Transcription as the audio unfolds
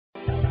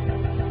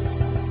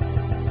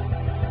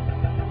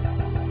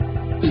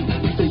So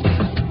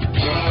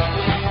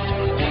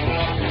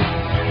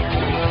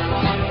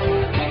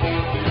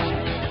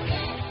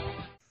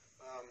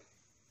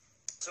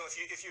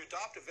if you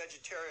adopt a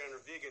vegetarian or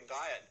vegan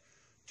diet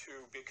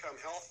to become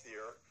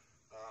healthier,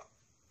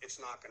 it's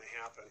not going to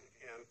happen.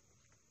 And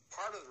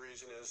part of the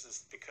reason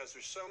is because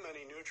there's so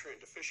many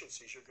nutrient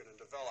deficiencies you're going to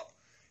develop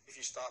if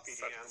you stop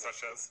eating animals.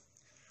 Such as?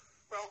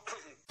 Well,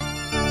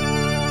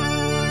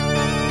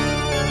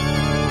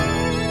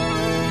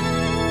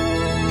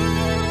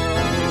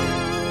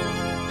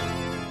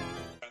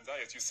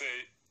 diet, you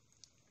say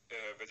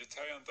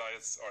vegetarian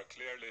diets are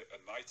clearly a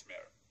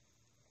nightmare,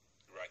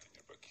 you write in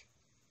your book.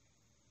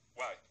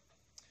 Why?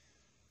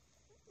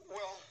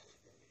 Well,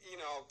 you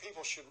know,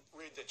 people should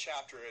read the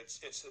chapter. It's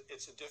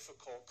a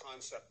difficult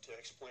concept to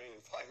explain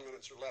in 5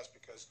 minutes or less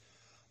because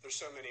there's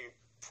so many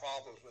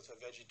problems with a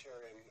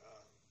vegetarian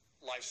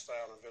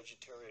lifestyle and a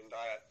vegetarian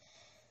diet.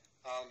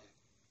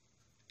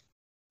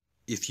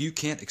 If you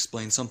can't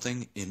explain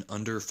something in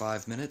under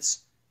 5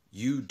 minutes,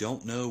 you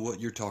don't know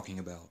what you're talking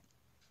about.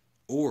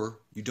 Or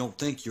you don't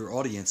think your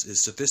audience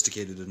is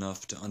sophisticated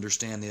enough to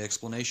understand the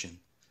explanation.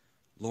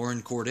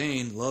 Loren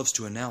Cordain loves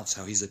to announce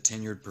how he's a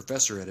tenured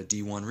professor at a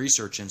D1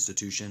 research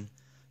institution,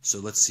 so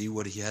let's see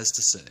what he has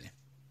to say.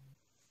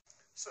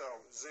 So,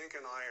 zinc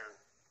and iron,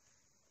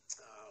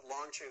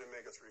 long-chain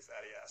omega-3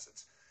 fatty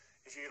acids.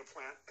 If you eat a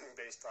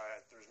plant-based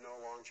diet, there's no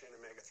long-chain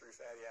omega-3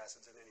 fatty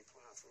acids in any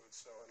plant food,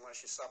 so unless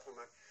you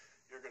supplement,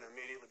 you're going to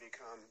immediately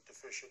become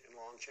deficient in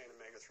long-chain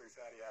omega-3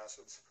 fatty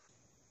acids.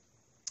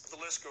 The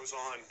list goes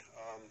on.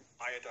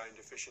 Iodine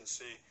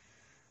deficiency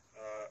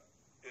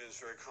is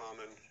very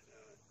common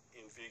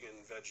in vegan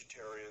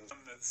vegetarians.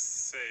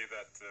 Say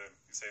that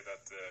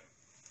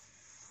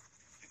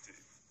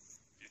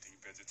eating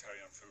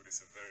vegetarian food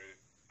is a very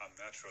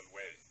unnatural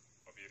way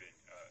of eating,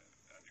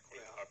 and you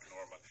call it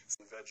abnormal.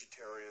 In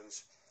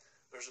vegetarians,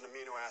 there's an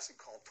amino acid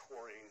called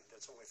taurine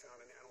that's only found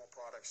in animal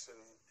products,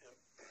 and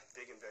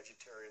vegan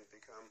vegetarians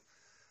become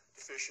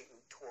deficient in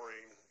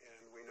taurine,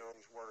 and we know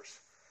it's worse.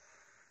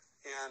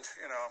 And,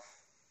 you know,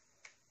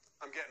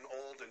 I'm getting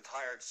old and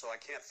tired, so I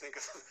can't think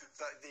of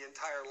the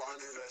entire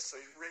laundry list,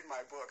 so you read my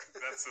book.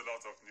 That's a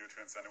lot of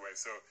nutrients anyway.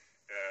 So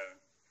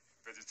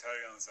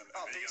vegetarians and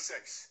vegans...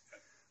 B6.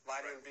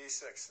 Vitamin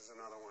B6 is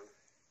another one.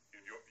 In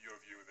your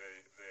view,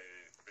 they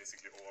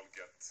basically all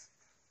get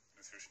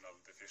nutritional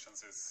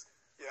deficiencies?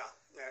 Yeah.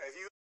 If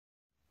you...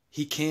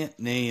 He can't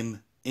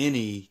name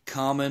any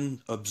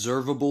common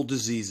observable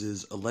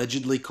diseases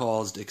allegedly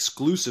caused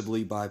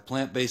exclusively by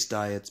plant-based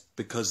diets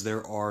because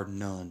there are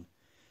none.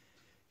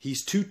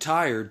 He's too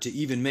tired to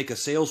even make a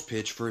sales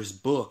pitch for his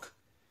book.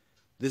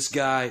 This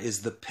guy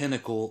is the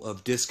pinnacle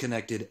of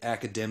disconnected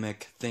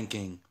academic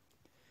thinking.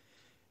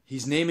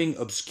 He's naming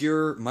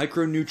obscure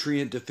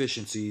micronutrient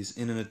deficiencies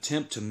in an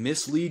attempt to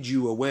mislead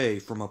you away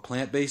from a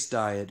plant-based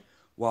diet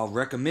while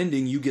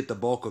recommending you get the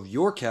bulk of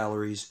your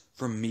calories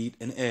from meat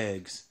and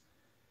eggs.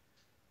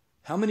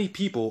 How many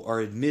people are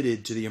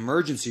admitted to the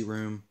emergency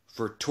room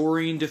for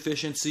taurine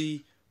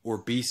deficiency or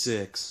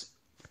B6?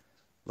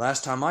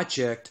 Last time I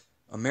checked,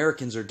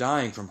 Americans are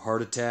dying from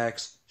heart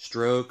attacks,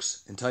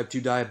 strokes, and type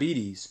 2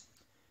 diabetes.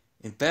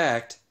 In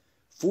fact,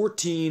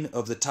 14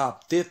 of the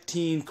top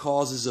 15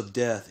 causes of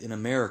death in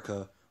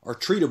America are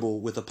treatable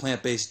with a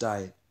plant-based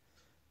diet.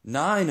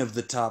 9 of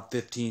the top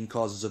 15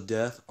 causes of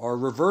death are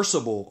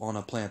reversible on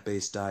a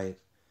plant-based diet.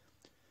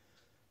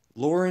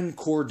 Loren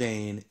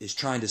Cordain is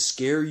trying to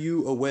scare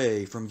you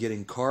away from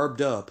getting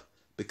carved up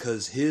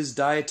because his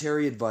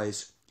dietary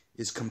advice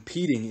is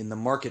competing in the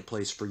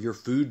marketplace for your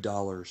food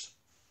dollars.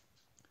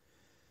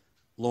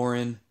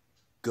 Loren,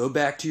 go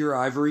back to your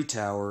ivory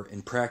tower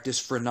and practice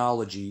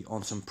phrenology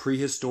on some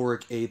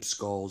prehistoric ape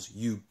skulls,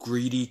 you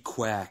greedy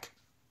quack.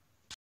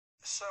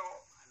 So, I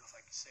don't know if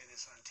I can say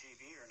this on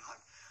TV or not.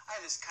 I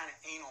have this kind of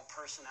anal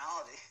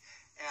personality,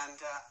 and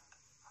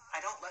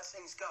I don't let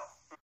things go.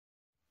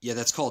 Yeah,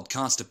 that's called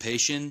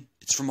constipation.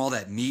 It's from all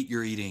that meat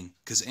you're eating,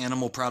 because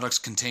animal products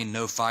contain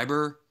no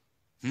fiber.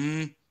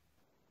 We've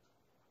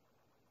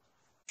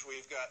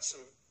got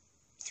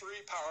 3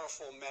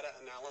 powerful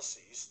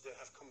meta-analyses that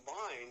have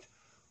combined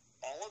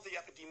all of the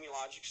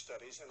epidemiologic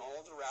studies and all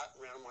of the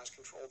randomized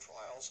controlled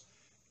trials,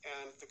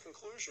 and the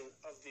conclusion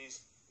of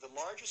these, the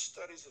largest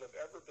studies that have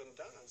ever been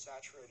done on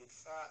saturated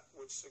fat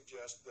would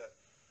suggest that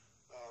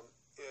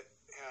it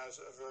has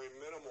a very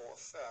minimal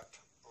effect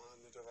on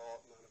the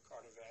development of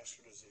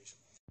cardiovascular disease.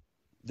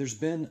 There's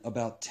been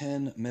about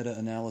 10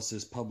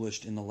 meta-analyses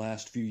published in the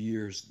last few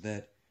years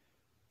that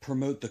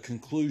promote the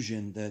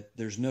conclusion that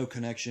there's no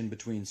connection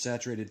between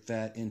saturated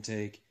fat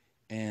intake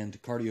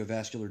and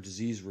cardiovascular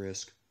disease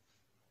risk.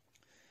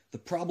 The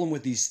problem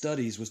with these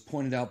studies was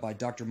pointed out by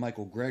Dr.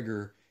 Michael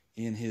Greger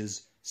in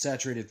his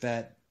Saturated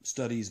Fat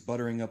Studies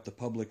Buttering Up the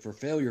Public for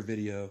Failure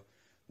video,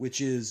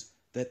 which is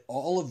that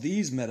all of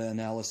these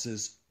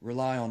meta-analyses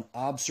rely on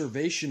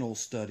observational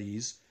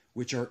studies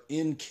which are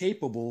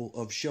incapable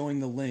of showing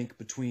the link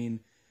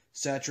between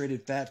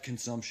saturated fat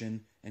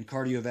consumption and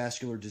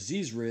cardiovascular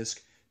disease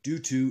risk due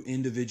to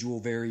individual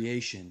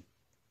variation.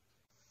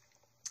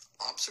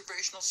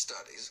 observational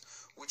studies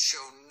would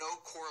show no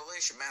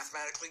correlation,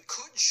 mathematically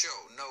could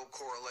show no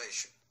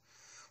correlation.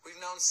 We've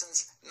known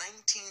since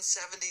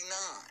 1979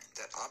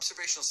 that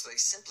observational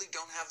studies simply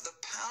don't have the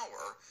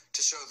power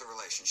to show the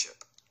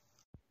relationship.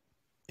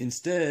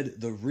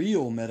 Instead, the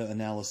real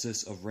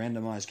meta-analysis of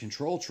randomized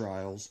control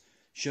trials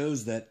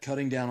shows that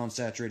cutting down on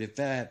saturated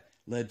fat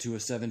led to a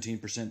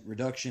 17%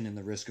 reduction in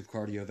the risk of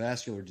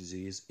cardiovascular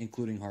disease,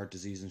 including heart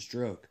disease and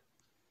stroke.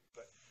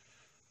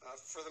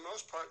 For the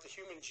most part, the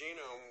human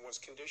genome was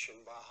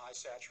conditioned by high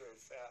saturated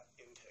fat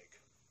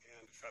intake.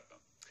 And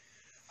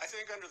I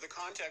think under the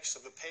context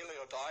of the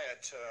Paleo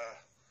Diet,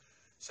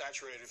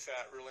 saturated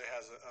fat really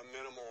has a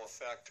minimal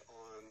effect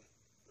on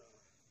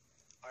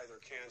either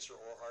cancer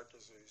or heart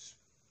disease.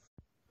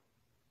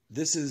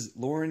 This is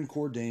Loren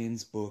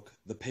Cordain's book,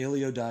 The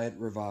Paleo Diet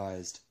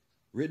Revised,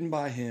 written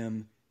by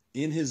him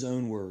in his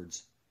own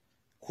words.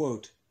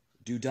 Quote,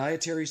 "Do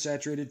dietary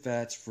saturated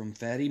fats from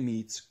fatty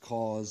meats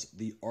cause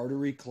the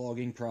artery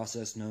clogging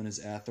process known as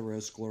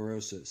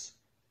atherosclerosis?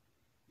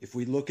 If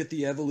we look at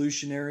the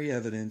evolutionary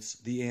evidence,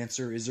 the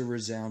answer is a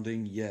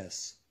resounding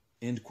yes."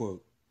 End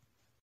quote.